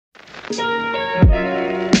Hey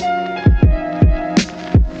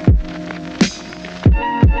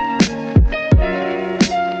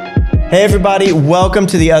everybody, welcome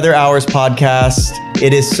to the Other Hours podcast.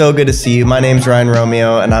 It is so good to see you. My name's Ryan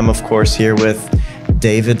Romeo, and I'm of course here with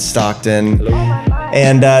David Stockton. Hello.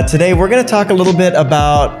 And today we're going to talk a little bit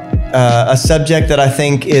about a subject that I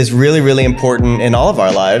think is really, really important in all of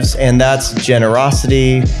our lives, and that's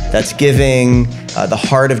generosity, that's giving, the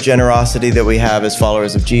heart of generosity that we have as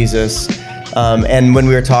followers of Jesus. And when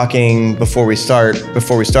we were talking before we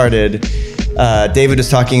started, David was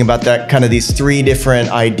talking about that kind of these three different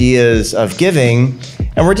ideas of giving,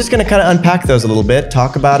 and we're just going to kind of unpack those a little bit,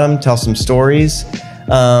 talk about them, tell some stories.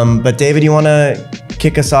 But David, you want to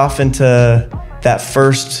kick us off into that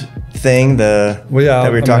first thing that we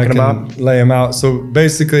were talking about? Lay them out. So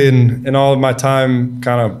basically, in all of my time,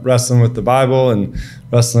 kind of wrestling with the Bible and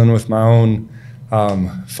wrestling with my own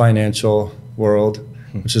financial world,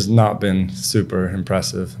 which has not been super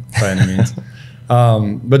impressive by any means.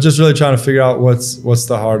 But just really trying to figure out what's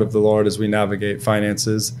the heart of the Lord as we navigate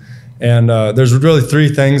finances. And there's really three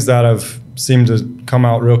things that have seemed to come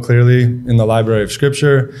out real clearly in the library of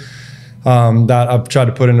Scripture that I've tried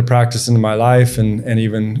to put into practice into my life and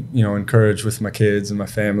even encourage with my kids and my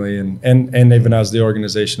family and even as the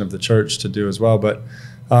organization of the church to do as well. But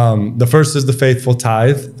the first is the faithful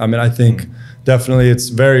tithe. I mean, I think definitely it's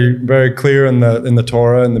very, very clear in the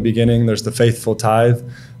Torah in the beginning. There's the faithful tithe.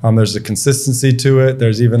 There's a consistency to it.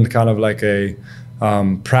 There's even kind of like a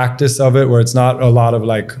practice of it where it's not a lot of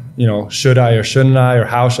like, should I or shouldn't I or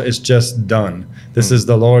how should, it's just done. This is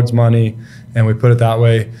the Lord's money, and we put it that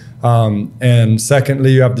way. And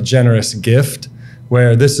secondly, you have the generous gift,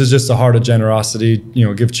 where this is just a heart of generosity,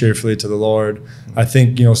 give cheerfully to the Lord. I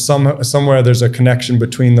think, somewhere there's a connection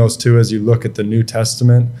between those two as you look at the New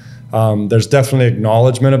Testament. There's definitely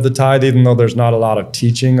acknowledgement of the tithe, even though there's not a lot of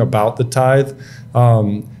teaching about the tithe.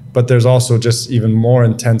 But there's also just even more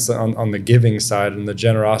intense on the giving side and the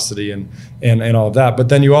generosity and all of that. But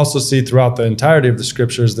then you also see throughout the entirety of the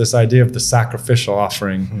Scriptures this idea of the sacrificial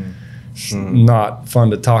offering. Not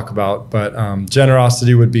fun to talk about, but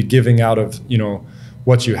generosity would be giving out of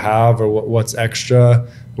what you have or what's extra,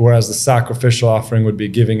 whereas the sacrificial offering would be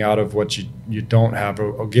giving out of what you don't have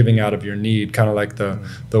or giving out of your need, kind of like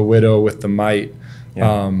the widow with the mite.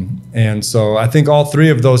 Yeah. And so I think all three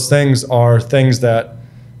of those things are things that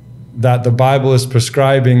the Bible is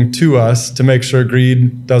prescribing to us to make sure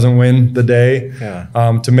greed doesn't win the day,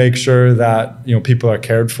 to make sure that people are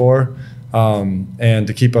cared for, and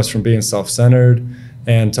to keep us from being self-centered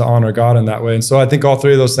and to honor God in that way. And so I think all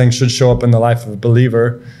three of those things should show up in the life of a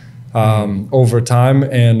believer over time.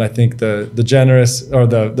 And I think the generous or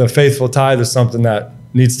the faithful tithe is something that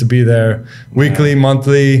needs to be there weekly,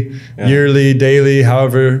 monthly, yearly, daily,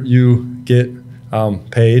 however you get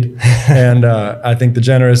paid. And I think the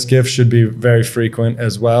generous gift should be very frequent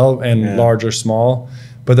as well, and large or small.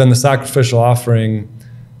 But then the sacrificial offering,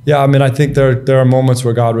 I think there are moments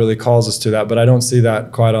where God really calls us to that, but I don't see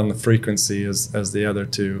that quite on the frequency as the other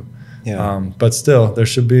two. But still, there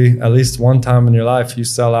should be at least one time in your life you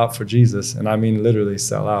sell out for Jesus, and I mean literally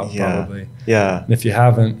sell out, probably. And if you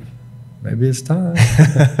haven't, maybe it's time.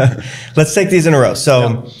 Let's take these in a row.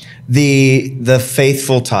 So the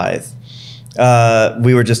faithful tithe.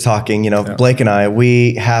 We were just talking, Blake and I,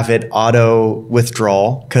 we have it auto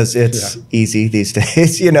withdrawal because it's easy these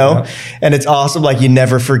days, and it's awesome. Like you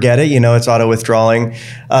never forget it, it's auto withdrawing.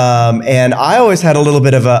 And I always had a little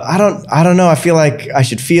bit of I don't know. I feel like I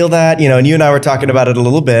should feel that, and you and I were talking about it a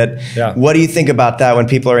little bit. What do you think about that when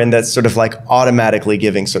people are in that sort of like automatically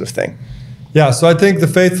giving sort of thing? Yeah, so I think the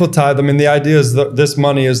faithful tithe, the idea is that this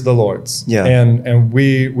money is the Lord's. And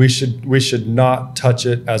we should not touch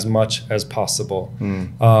it as much as possible.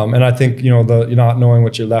 And I think, you're not knowing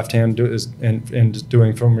what your left hand is and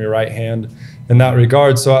doing from your right hand in that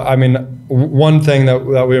regard. So, one thing that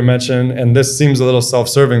we were mentioning, and this seems a little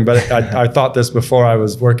self-serving, but I thought this before I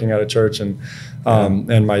was working at a church and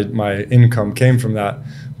my income came from that.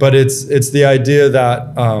 But it's the idea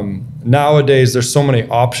that nowadays there's so many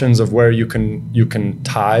options of where you can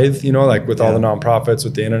tithe, like with all the nonprofits,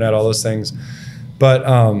 with the internet, all those things. But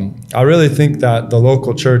I really think that the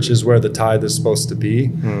local church is where the tithe is supposed to be.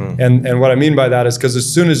 And what I mean by that is because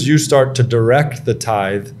as soon as you start to direct the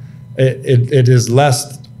tithe, it is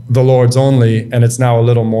less the Lord's only, and it's now a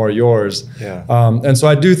little more yours. And so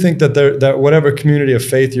I do think that whatever community of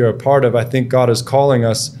faith you're a part of, I think God is calling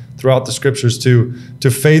us throughout the Scriptures to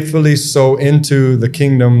faithfully sow into the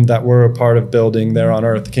kingdom that we're a part of building there on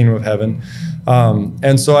earth, the kingdom of heaven.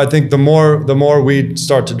 And so I think the more we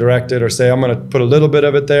start to direct it or say, I'm going to put a little bit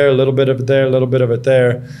of it there, a little bit of it there, a little bit of it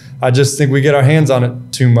there, I just think we get our hands on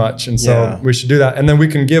it too much. And so we should do that. And then we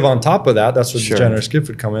can give on top of that. That's where the generous gift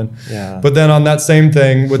would come in. Yeah. But then on that same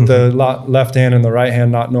thing with the left hand and the right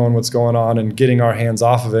hand, not knowing what's going on and getting our hands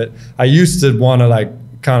off of it, I used to want to like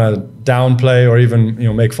kind of downplay or even,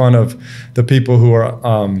 make fun of the people who are,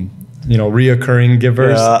 reoccurring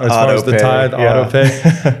givers as far as the tithe, auto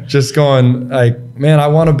pay, just going like, man, I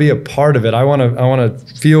want to be a part of it. I want to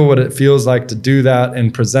feel what it feels like to do that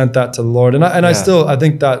and present that to the Lord. And I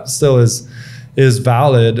think that still is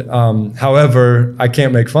valid. However, I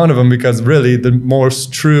can't make fun of them because really the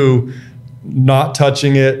most true not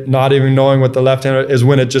touching it, not even knowing what the left hand is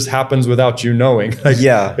when it just happens without you knowing.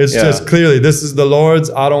 It's just clearly, this is the Lord's.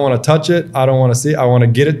 I don't want to touch it. I don't want to see it. I want to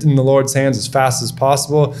get it in the Lord's hands as fast as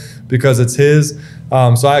possible because it's His.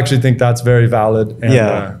 So I actually think that's very valid. And,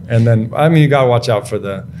 and then, you got to watch out for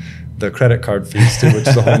the credit card fees too, which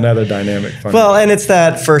is a whole nother dynamic. Well, and it's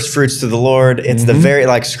that first fruits to the Lord. It's the very,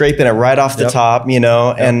 like scraping it right off the top,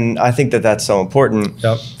 and I think that that's so important.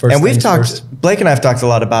 And we've talked, Blake and I have talked a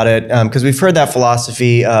lot about it because we've heard that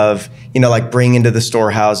philosophy of, like bring into the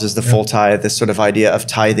storehouses the full tithe, this sort of idea of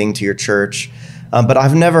tithing to your church. But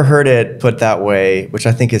I've never heard it put that way, which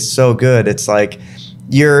I think is so good. It's like,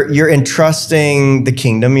 you're entrusting the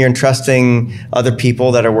kingdom, you're entrusting other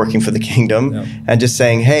people that are working for the kingdom, and just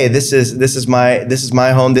saying, hey, this is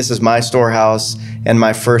my home, this is my storehouse, and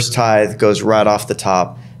my first tithe goes right off the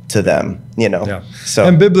top to them. So,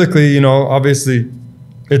 and biblically, obviously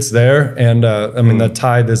it's there, and the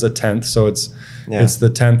tithe is a tenth, so it's the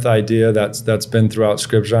 10th idea that's been throughout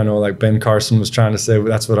Scripture. I know, like Ben Carson was trying to say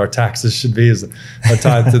that's what our taxes should be, is a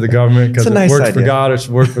tithe to the government because it works for God, it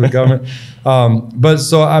should work for the government. But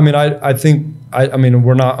so I think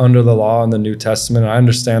we're not under the law in the New Testament. I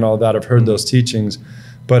understand all that. I've heard those teachings,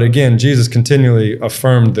 but again, Jesus continually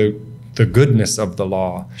affirmed the goodness of the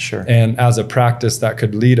law, and as a practice that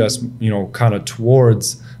could lead us, kind of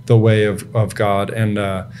towards the way of God. And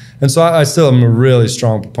so I still am a really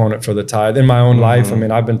strong proponent for the tithe in my own life.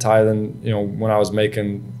 I've been tithing, when I was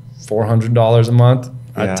making $400 a month,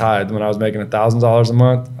 I tithed. When I was making $1,000 a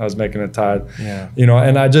month, I was making a tithe.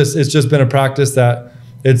 And it's just been a practice that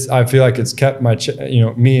I feel like it's kept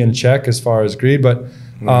me in check as far as greed, but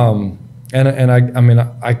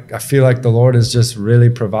I feel like the Lord has just really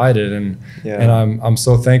provided, and I'm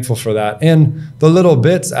so thankful for that. And the little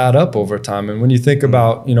bits add up over time. And when you think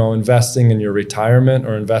about investing in your retirement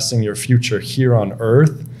or investing your future here on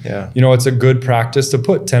earth, it's a good practice to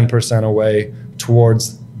put 10% away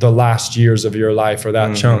towards the last years of your life or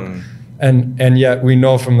that chunk. And yet we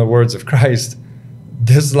know from the words of Christ,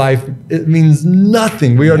 this life, it means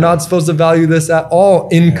nothing. We are not supposed to value this at all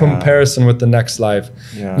in comparison with the next life.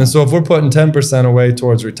 And so if we're putting 10% away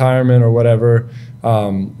towards retirement or whatever,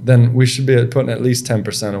 then we should be putting at least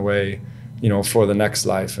 10% away, for the next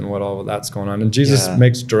life and what all of that's going on. And Jesus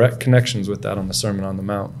makes direct connections with that on the Sermon on the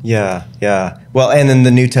Mount. Well, and in the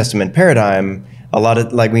New Testament paradigm, a lot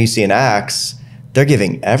of, like when you see in Acts, they're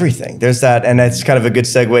giving everything. There's that, and it's kind of a good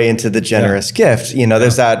segue into the generous gift.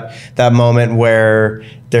 There's that moment where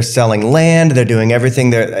they're selling land, they're doing everything,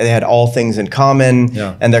 they had all things in common,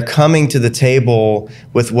 and they're coming to the table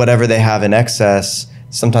with whatever they have in excess,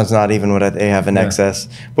 sometimes not even what they have in excess.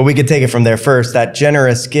 But we could take it from there first. That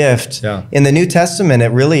generous gift, in the New Testament, it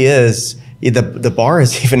really is, the bar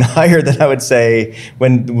is even higher than I would say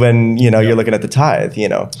when you're looking at the tithe,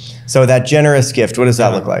 So that generous gift, what does that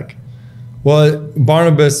look like? Well,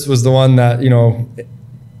 Barnabas was the one that,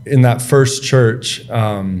 in that first church,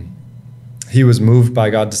 he was moved by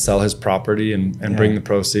God to sell his property and bring the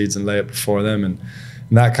proceeds and lay it before them. And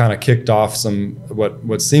that kind of kicked off some,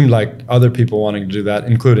 what seemed like other people wanting to do that,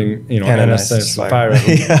 including, Ananias and Sapphira,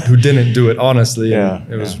 who didn't do it honestly.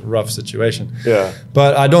 And it was a rough situation.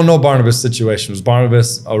 But I don't know Barnabas' situation. Was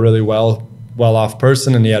Barnabas a really well-off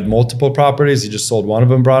person and he had multiple properties? He just sold one of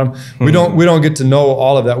them, brought him. We don't get to know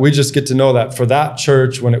all of that. We just get to know that for that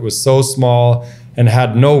church, when it was so small and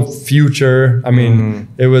had no future,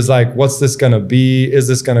 it was like, what's this going to be? Is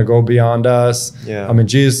this going to go beyond us?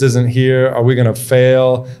 Jesus isn't here. Are we going to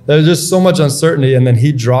fail? There's just so much uncertainty. And then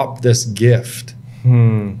he dropped this gift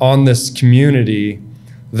on this community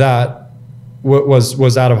that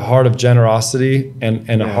was out of a heart of generosity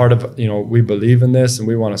and a heart of, we believe in this and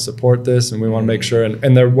we want to support this and we want to make sure.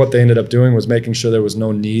 And what they ended up doing was making sure there was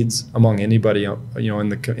no needs among anybody, in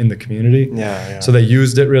the community. So they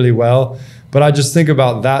used it really well. But I just think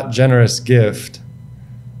about that generous gift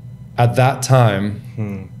at that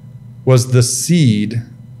time was the seed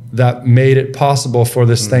that made it possible for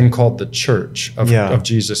this thing called the church of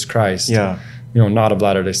Jesus Christ. Yeah. You know, not of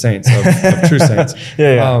Latter-day Saints, of true saints.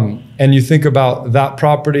 And you think about that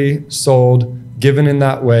property sold, given in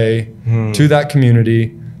that way to that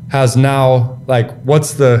community, has now, like,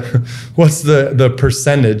 what's the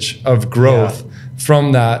percentage of growth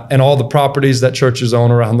from that, and all the properties that churches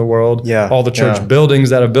own around the world, all the church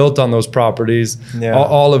buildings that are built on those properties,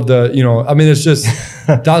 all of the, you know, I mean, it's just,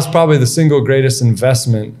 that's probably the single greatest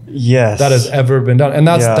investment that has ever been done. And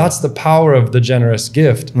that's the power of the generous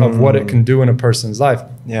gift of what it can do in a person's life.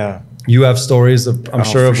 You have stories of, I'm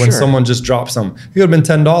sure, of when someone just dropped some. It could have been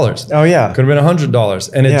 $10. Oh yeah. Could have been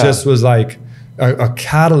 $100. And it just was like a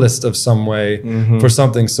catalyst of some way for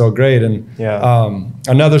something so great. And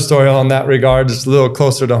another story on that regard, just a little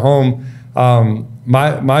closer to home.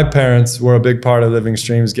 My parents were a big part of Living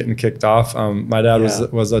Streams getting kicked off. My dad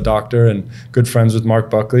was a doctor and good friends with Mark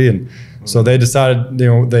Buckley, and so they decided,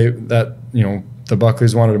 that the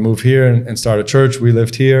Buckleys wanted to move here and start a church. We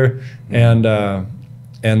lived here, and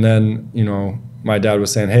then my dad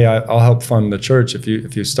was saying, "Hey, I'll help fund the church if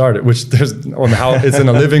you start it." Which it's in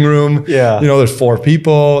a living room. There's 4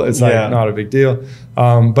 people. It's like not a big deal.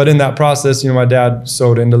 But in that process, my dad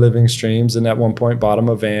sowed into Living Streams, and at one point bought them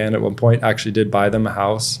a van. At one point, actually did buy them a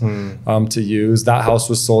house to use. That house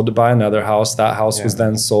was sold to buy another house. That house was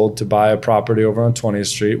then sold to buy a property over on 20th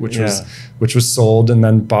Street, which was sold, and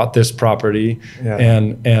then bought this property.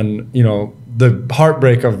 And the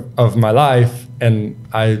heartbreak of my life. And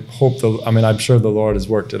I'm sure the Lord has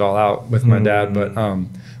worked it all out with my dad, but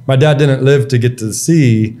my dad didn't live to get to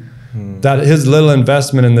see that his little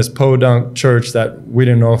investment in this podunk church that we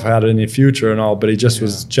didn't know if it had any future and all, but he just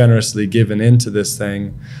was generously given into this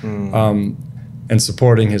thing, and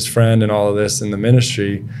supporting his friend and all of this in the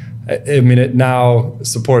ministry. I mean, it now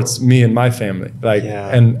supports me and my family,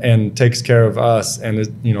 and takes care of us, and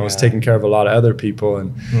is taking care of a lot of other people,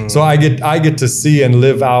 and so I get to see and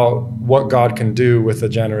live out what God can do with a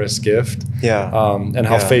generous gift, and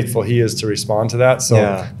how faithful He is to respond to that. So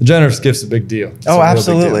the generous gift's a big deal. It's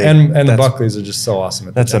absolutely. Big deal. And the Buckleys are just so awesome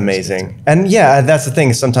at that. That's amazing. And that's the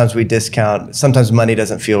thing. Sometimes we discount. Sometimes money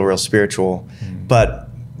doesn't feel real spiritual, but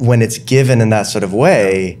when it's given in that sort of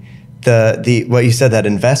way. The what you said, that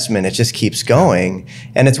investment, it just keeps going.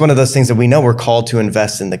 And it's one of those things that we know we're called to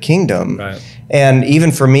invest in the kingdom. Right. And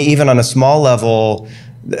even for me, even on a small level,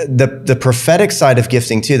 the prophetic side of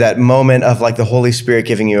gifting too, that moment of like the Holy Spirit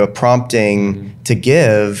giving you a prompting to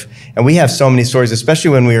give. And we have so many stories, especially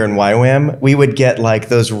when we were in YWAM, we would get like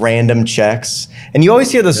those random checks. And you always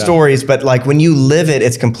hear the stories, but like when you live it,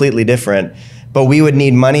 it's completely different. But we would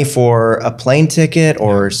need money for a plane ticket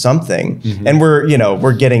or something, and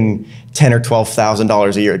we're getting $10,000 or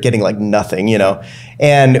 $12,000 a year, getting like nothing,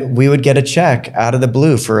 and we would get a check out of the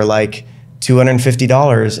blue for like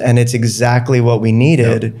 $250, and it's exactly what we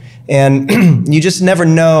needed. And you just never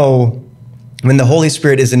know when the Holy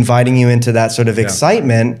Spirit is inviting you into that sort of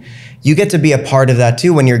excitement. You get to be a part of that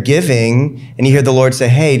too when you're giving, and you hear the Lord say,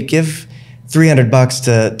 "Hey, give $300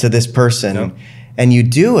 to this person." And you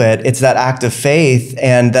do it, it's that act of faith,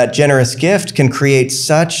 and that generous gift can create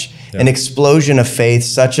such an explosion of faith,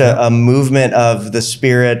 such a movement of the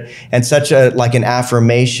Spirit, and such an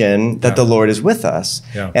affirmation that the Lord is with us.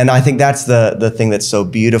 And I think that's the thing that's so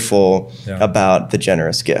beautiful about the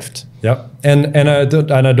generous gift. And I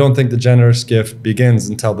don't think the generous gift begins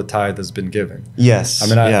until the tithe has been given. Yes. I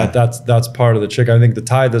mean, that's part of the trick. I think the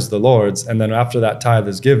tithe is the Lord's, and then after that tithe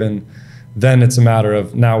is given, then it's a matter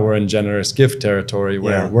of now we're in generous gift territory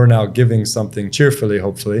where we're now giving something cheerfully,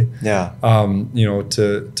 hopefully,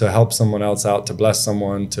 to help someone else out, to bless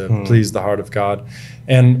someone, to please the heart of God.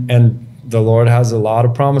 And the Lord has a lot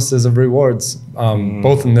of promises of rewards,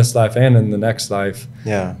 both in this life and in the next life,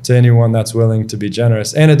 to anyone that's willing to be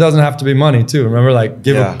generous. And it doesn't have to be money too. Remember, like,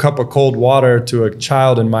 give a cup of cold water to a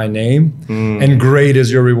child in my name, and great is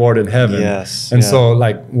your reward in heaven. So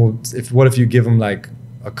like, what if you give them like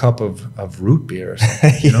a cup of root beer or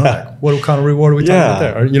something, like, what kind of reward are we talking about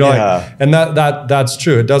there? Or, and that's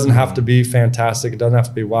true. It doesn't have to be fantastic. It doesn't have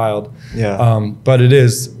to be wild. But it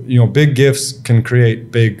is, big gifts can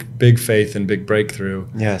create big faith and big breakthrough.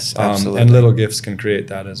 Yes, absolutely. And little gifts can create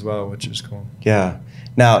that as well, which is cool. Yeah.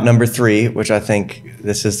 Now, number 3, which I think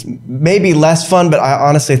this is maybe less fun, but I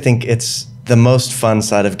honestly think it's the most fun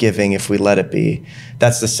side of giving if we let it be.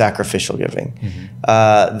 That's the sacrificial giving.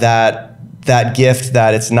 That gift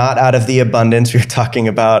that it's not out of the abundance we were talking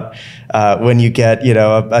about when you get,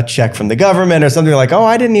 a check from the government or something, like, oh,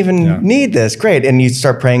 I didn't even need this. Great. And you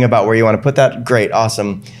start praying about where you want to put that. Great.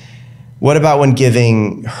 Awesome. What about when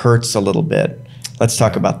giving hurts a little bit? Let's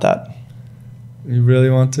talk about that. You really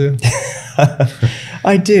want to?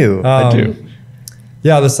 I do. I do.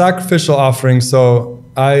 Yeah, the sacrificial offering. So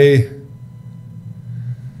I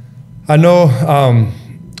know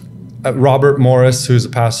Robert Morris, who's a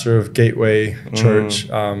pastor of Gateway Church,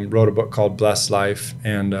 wrote a book called Blessed Life.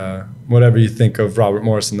 And whatever you think of Robert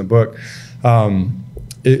Morris in the book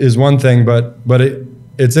is one thing, but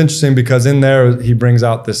it's interesting because in there he brings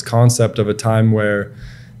out this concept of a time where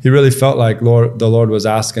he really felt like the Lord was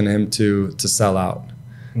asking him to sell out.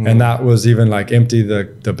 And that was even like empty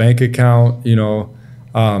the bank account, you know.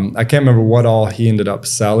 I can't remember what all he ended up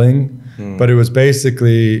selling, but it was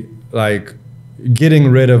basically like getting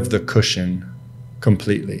rid of the cushion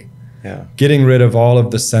completely. Yeah. Getting rid of all of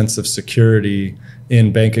the sense of security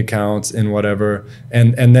in bank accounts, in whatever,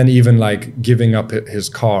 and then even like giving up his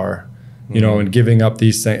car, you know, and giving up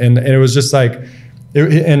these things. And it was just like,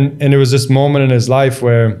 it was this moment in his life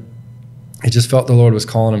where he just felt the Lord was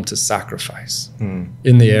calling him to sacrifice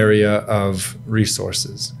in the area of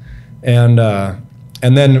resources. And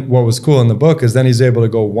then what was cool in the book is then he's able to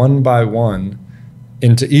go one by one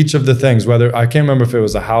into each of the things, whether, I can't remember if it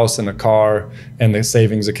was a house and a car and the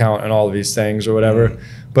savings account and all of these things or whatever,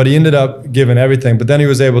 but he ended up giving everything. But then he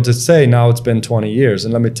was able to say, now it's been 20 years.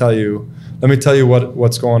 And let me tell you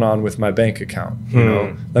what's going on with my bank account. You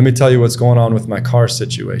know, let me tell you what's going on with my car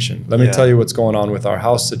situation. Let me tell you what's going on with our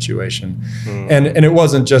house situation. And it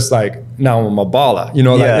wasn't just like, now I'm a baller, you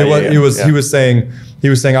know, he was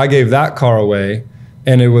saying, I gave that car away.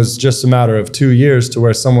 And it was just a matter of 2 years to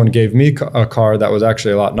where someone gave me a car that was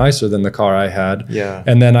actually a lot nicer than the car I had. Yeah.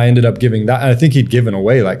 And then I ended up giving that. And I think he'd given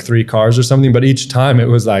away like 3 cars or something. But each time it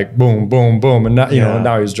was like boom, boom, boom. And now, you know,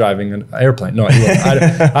 now he's driving an airplane. No,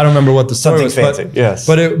 I don't remember what the story was. Fancy. Yes.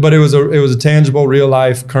 But it was a tangible, real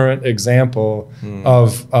life, current example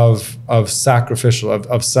of sacrificial,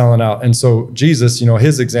 of selling out. And so Jesus, you know,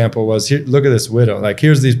 his example was, here, look at this widow. Like,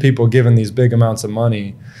 here's these people giving these big amounts of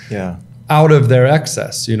money. Yeah. Out of their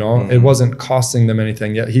excess, you know, it wasn't costing them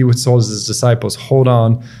anything. Yet he told his disciples, hold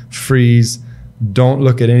on, freeze, don't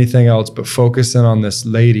look at anything else, but focus in on this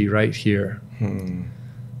lady right here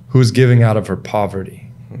who's giving out of her poverty.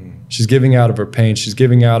 She's giving out of her pain. She's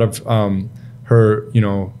giving out of her, you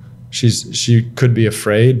know, she could be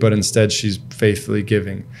afraid, but instead she's faithfully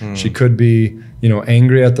giving. She could be, you know,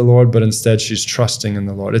 angry at the Lord, but instead she's trusting in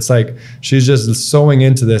the Lord. It's like she's just sowing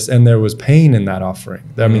into this, and there was pain in that offering.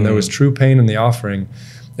 I mean, there was true pain in the offering.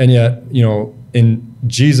 And yet, you know,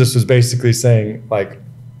 Jesus was basically saying, like,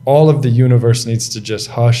 all of the universe needs to just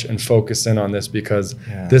hush and focus in on this, because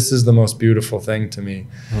this is the most beautiful thing to me.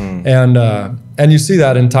 And you see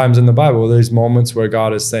that in times in the Bible. There's moments where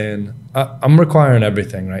God is saying, I'm requiring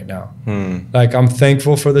everything right now. Like, I'm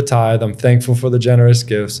thankful for the tithe. I'm thankful for the generous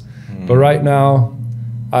gifts. But right now,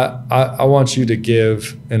 I want you to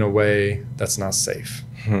give in a way that's not safe.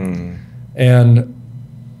 And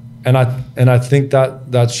I think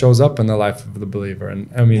that shows up in the life of the believer. And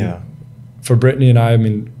I mean, for Brittany and I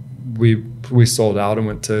mean, we sold out and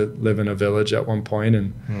went to live in a village at one point,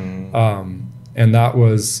 and that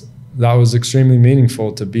was extremely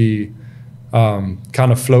meaningful to be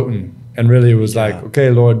kind of floating. And really, it was like, okay,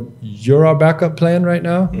 Lord, you're our backup plan right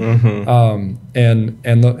now. And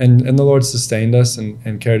the Lord sustained us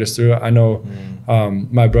and carried us through it. I know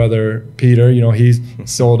my brother Peter, you know, he's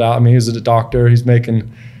sold out. I mean, he's a doctor. He's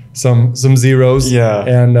making some zeros,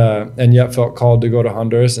 and yet felt called to go to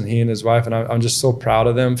Honduras. And he and his wife, and I'm just so proud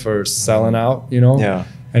of them for selling out, you know,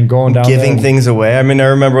 and going down giving things away. I mean, I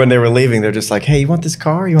remember when they were leaving, they're just like, hey, you want this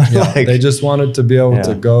car? You want they just wanted to be able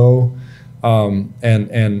to go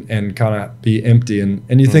and kind of be empty.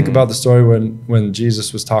 And you think about the story when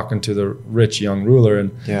Jesus was talking to the rich young ruler,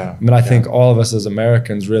 and I mean, I think all of us as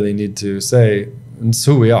Americans really need to say, it's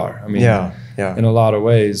who we are. I mean, in a lot of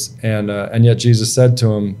ways. And yet Jesus said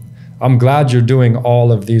to him, I'm glad you're doing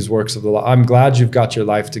all of these works of the law. I'm glad you've got your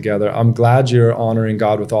life together. I'm glad you're honoring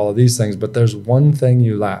God with all of these things, but there's one thing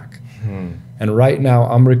you lack. And right now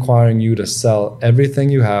I'm requiring you to sell everything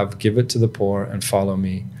you have, give it to the poor, and follow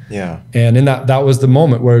me. And in that was the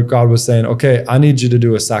moment where God was saying, okay, I need you to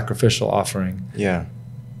do a sacrificial offering.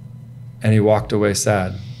 And he walked away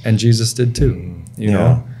sad. And Jesus did too, you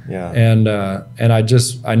know? And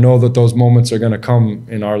I know that those moments are going to come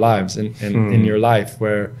in our lives, in your life,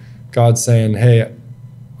 where God's saying, hey,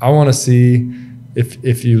 I want to see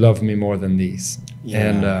if you love me more than these.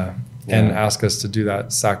 And ask us to do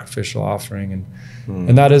that sacrificial offering.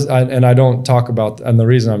 And that is, and I don't talk about, and the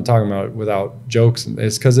reason I'm talking about it without jokes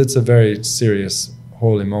is because it's a very serious,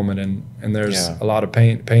 holy moment, and there's a lot of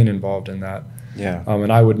pain involved in that.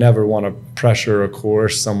 And I would never want to pressure or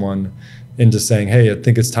coerce someone into saying, hey, I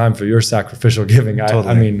think it's time for your sacrificial giving. Totally.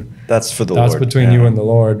 I mean, that's for the Lord. That's between you and the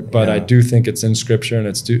Lord. But Yeah. I do think it's in Scripture, and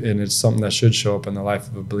it's something that should show up in the life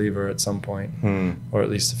of a believer at some point, or at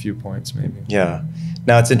least a few points, maybe. Yeah.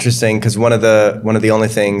 Now it's interesting because one of the only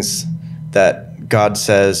things that God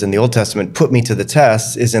says in the Old Testament, put me to the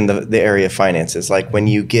test, is in the area of finances. Like, when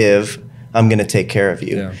you give, I'm going to take care of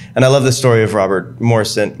you. Yeah. And I love the story of Robert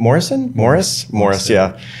Morris,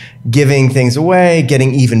 yeah. Giving things away,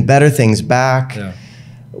 getting even better things back. Yeah.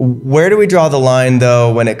 Where do we draw the line,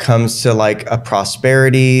 though, when it comes to like a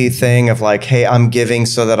prosperity thing of like, hey, I'm giving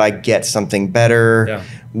so that I get something better? Yeah.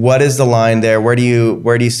 What is the line there? Where do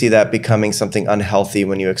you see that becoming something unhealthy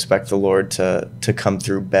when you expect the Lord to come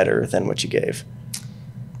through better than what you gave?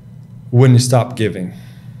 When you stop giving.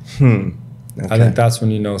 Okay. I think that's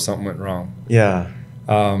when you know something went wrong. Yeah.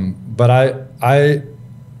 But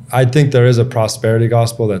I think there is a prosperity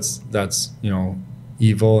gospel that's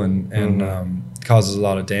evil and causes a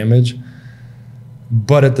lot of damage.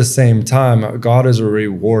 But at the same time, God is a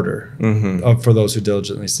rewarder for those who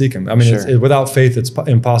diligently seek Him. I mean, Sure. without faith, it's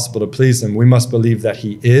impossible to please Him. We must believe that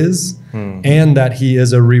He is and that He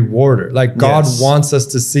is a rewarder. Like, God wants us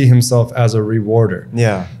to see Himself as a rewarder.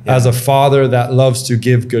 Yeah. As a father that loves to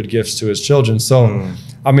give good gifts to his children. So,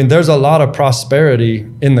 I mean, there's a lot of prosperity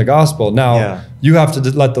in the gospel. Now, you have to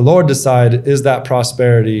let the Lord decide, is that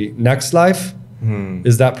prosperity next life?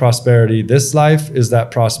 Is that prosperity this life? Is that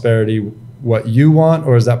prosperity what you want,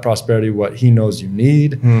 or is that prosperity what He knows you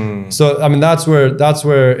need? So, I mean, that's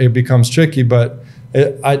where it becomes tricky. But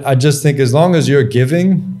I just think as long as you're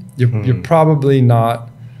giving, you're probably not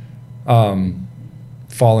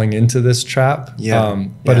falling into this trap.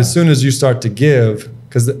 But as soon as you start to give,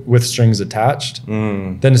 because with strings attached,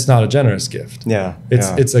 then it's not a generous gift.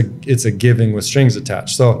 It's a giving with strings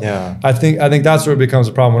attached. So I think that's where it becomes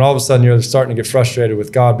a problem, when all of a sudden you're starting to get frustrated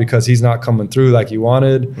with God because He's not coming through like you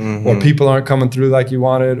wanted, or people aren't coming through like you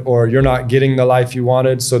wanted, or you're not getting the life you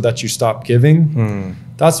wanted, so that you stop giving.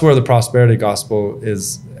 That's where the prosperity gospel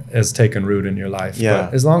has taken root in your life.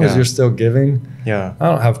 But as long as you're still giving, I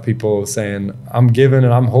don't have people saying, I'm giving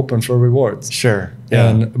and I'm hoping for rewards. Sure.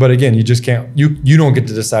 But again, you just can't, you don't get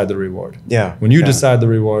to decide the reward. When you decide the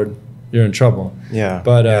reward, you're in trouble.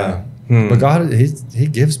 But God, he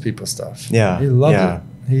gives people stuff. He loves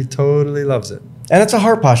it. He totally loves it. And it's a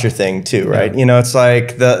heart posture thing too, right? It's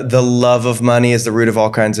like the love of money is the root of all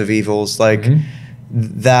kinds of evils. Like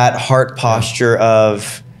that heart posture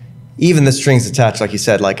of, even the strings attached, like you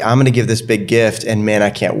said, like, I'm going to give this big gift, and man, I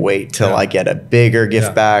can't wait till I get a bigger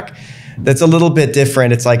gift back. That's a little bit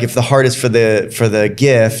different. It's like, if the heart is for the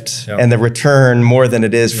gift and the return more than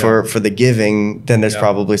it is for the giving, then there's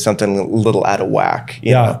probably something a little out of whack.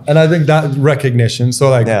 You know? And I think that recognition. So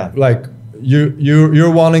like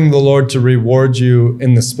you're wanting the Lord to reward you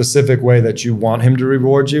in the specific way that you want Him to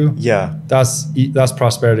reward you. That's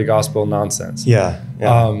prosperity gospel nonsense.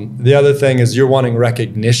 The other thing is, you're wanting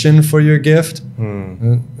recognition for your gift.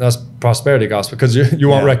 That's prosperity gospel, because you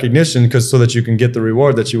want recognition so that you can get the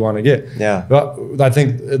reward that you want to get. But I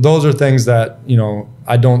think those are things that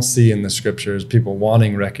I don't see in the scriptures, people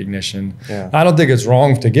wanting recognition. I don't think it's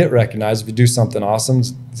wrong to get recognized if you do something awesome,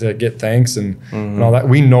 to get thanks and all that.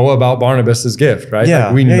 We know about Barnabas's gift, right?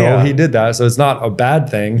 Like, we know he did that, so it's not a bad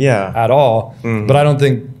thing at all. But I don't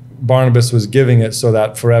think Barnabas was giving it so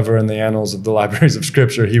that forever in the annals of the libraries of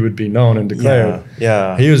Scripture he would be known and declared.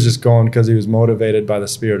 He was just going because he was motivated by the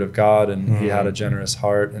Spirit of God, and he had a generous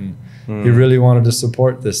heart, and he really wanted to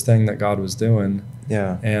support this thing that God was doing.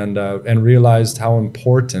 And realized how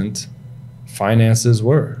important finances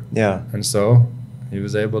were. And so he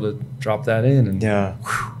was able to drop that in, and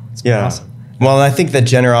it's been awesome. Well, and I think that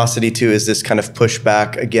generosity too is this kind of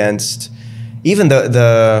pushback against even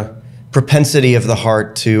the propensity of the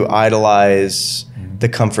heart to idolize the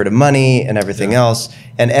comfort of money and everything else.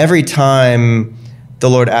 And every time the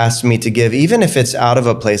Lord asks me to give, even if it's out of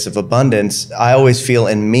a place of abundance, I always feel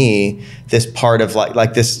in me this part of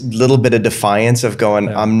like this little bit of defiance of going,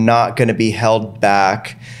 I'm not going to be held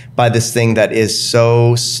back by this thing that is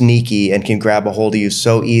so sneaky and can grab a hold of you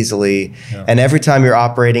so easily. And every time you're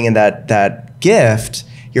operating in that gift,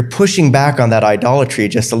 you're pushing back on that idolatry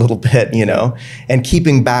just a little bit, and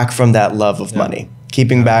keeping back from that love of money,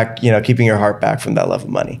 keeping back, keeping your heart back from that love of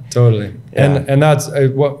money. Totally. And that's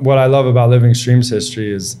what I love about Living Streams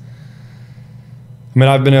history is, I mean,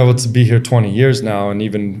 I've been able to be here 20 years now, and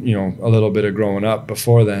even, a little bit of growing up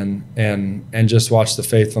before then, and just watch the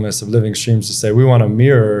faithfulness of Living Streams to say, we want to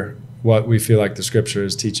mirror what we feel like the scripture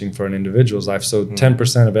is teaching for an individual's life. So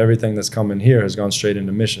 10% of everything that's come in here has gone straight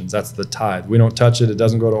into missions. That's the tithe. We don't touch it. It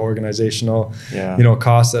doesn't go to organizational,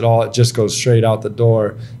 costs at all. It just goes straight out the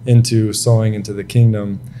door into sowing into the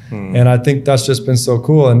kingdom. And I think that's just been so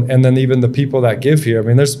cool. And then even the people that give here, I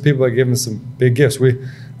mean, there's people that give us some big gifts.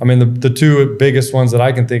 The two biggest ones that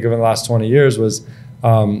I can think of in the last 20 years was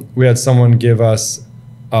we had someone give us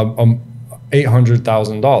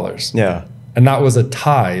 $800,000. Yeah. And that was a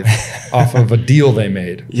tithe off of a deal they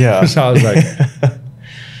made. Yeah. So I was like,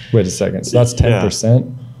 wait a second. So that's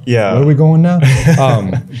 10%? Yeah. Where are we going now?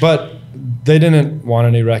 But they didn't want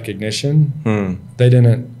any recognition. They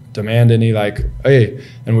didn't demand any hey,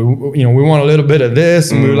 and we want a little bit of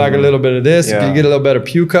this, and we would like a little bit of this. Can you get a little better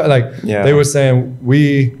pew cut? They were saying,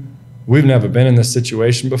 we've never been in this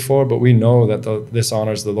situation before, but we know that this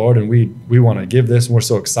honors the Lord, and we want to give this, and we're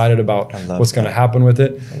so excited about what's going to happen with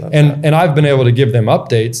it. And I've been able to give them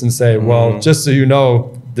updates and say, well, just so you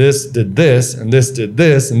know, this did this, and this did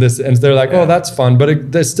this, and this, and they're like, oh, that's fun,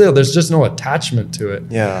 but there's just no attachment to it.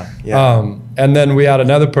 And then we had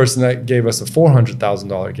another person that gave us a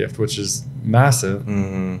 $400,000 gift, which is massive.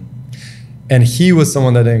 And he was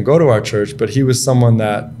someone that didn't go to our church, but he was someone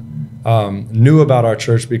that knew about our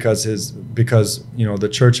church because the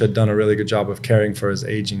church had done a really good job of caring for his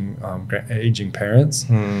aging parents,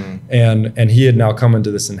 and he had now come into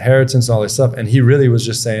this inheritance and all this stuff, and he really was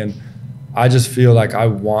just saying, I just feel like I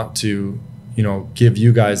want to give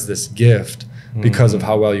you guys this gift because of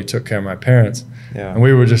how well you took care of my parents. And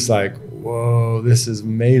we were just like, whoa, this is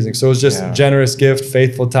amazing. So it was just generous gift,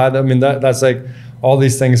 faithful tithe. I mean, that's like all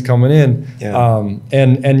these things coming in,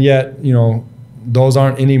 and yet those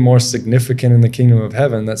aren't any more significant in the kingdom of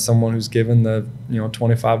heaven than someone who's given the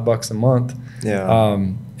 $25 a month.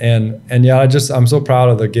 I'm so proud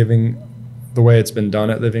of the giving, the way it's been done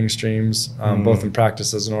at Living Streams, both in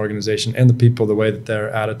practice as an organization and the people, the way that their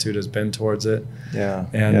attitude has been towards it.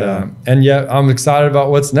 And yet I'm excited about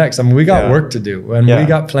what's next. I mean, we got work to do, and we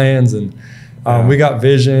got plans, and we got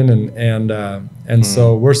vision, and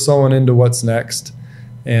so we're sowing into what's next.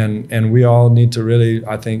 And we all need to really,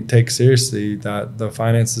 I think, take seriously that the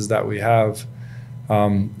finances that we have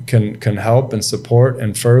can help and support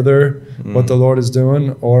and further what the Lord is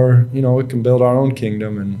doing, or it can build our own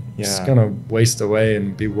kingdom, and it's gonna waste away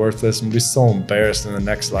and be worthless and be so embarrassed in the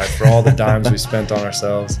next life for all the dimes we spent on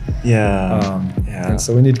ourselves. And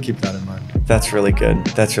so we need to keep that in mind. That's really good.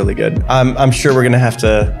 That's really good. I'm sure we're going to have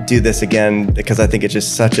to do this again because I think it's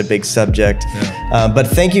just such a big subject. But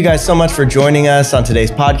thank you guys so much for joining us on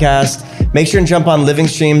today's podcast. Make sure and jump on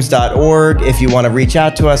livingstreams.org if you want to reach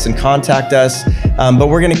out to us and contact us. But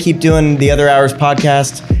we're going to keep doing the Other Hours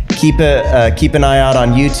podcast. Keep an eye out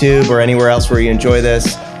on YouTube or anywhere else where you enjoy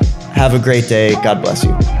this. Have a great day. God bless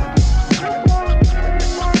you.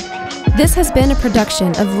 This has been a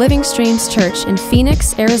production of Living Streams Church in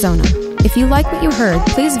Phoenix, Arizona. If you like what you heard,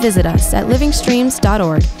 please visit us at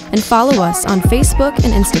livingstreams.org and follow us on Facebook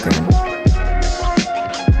and Instagram.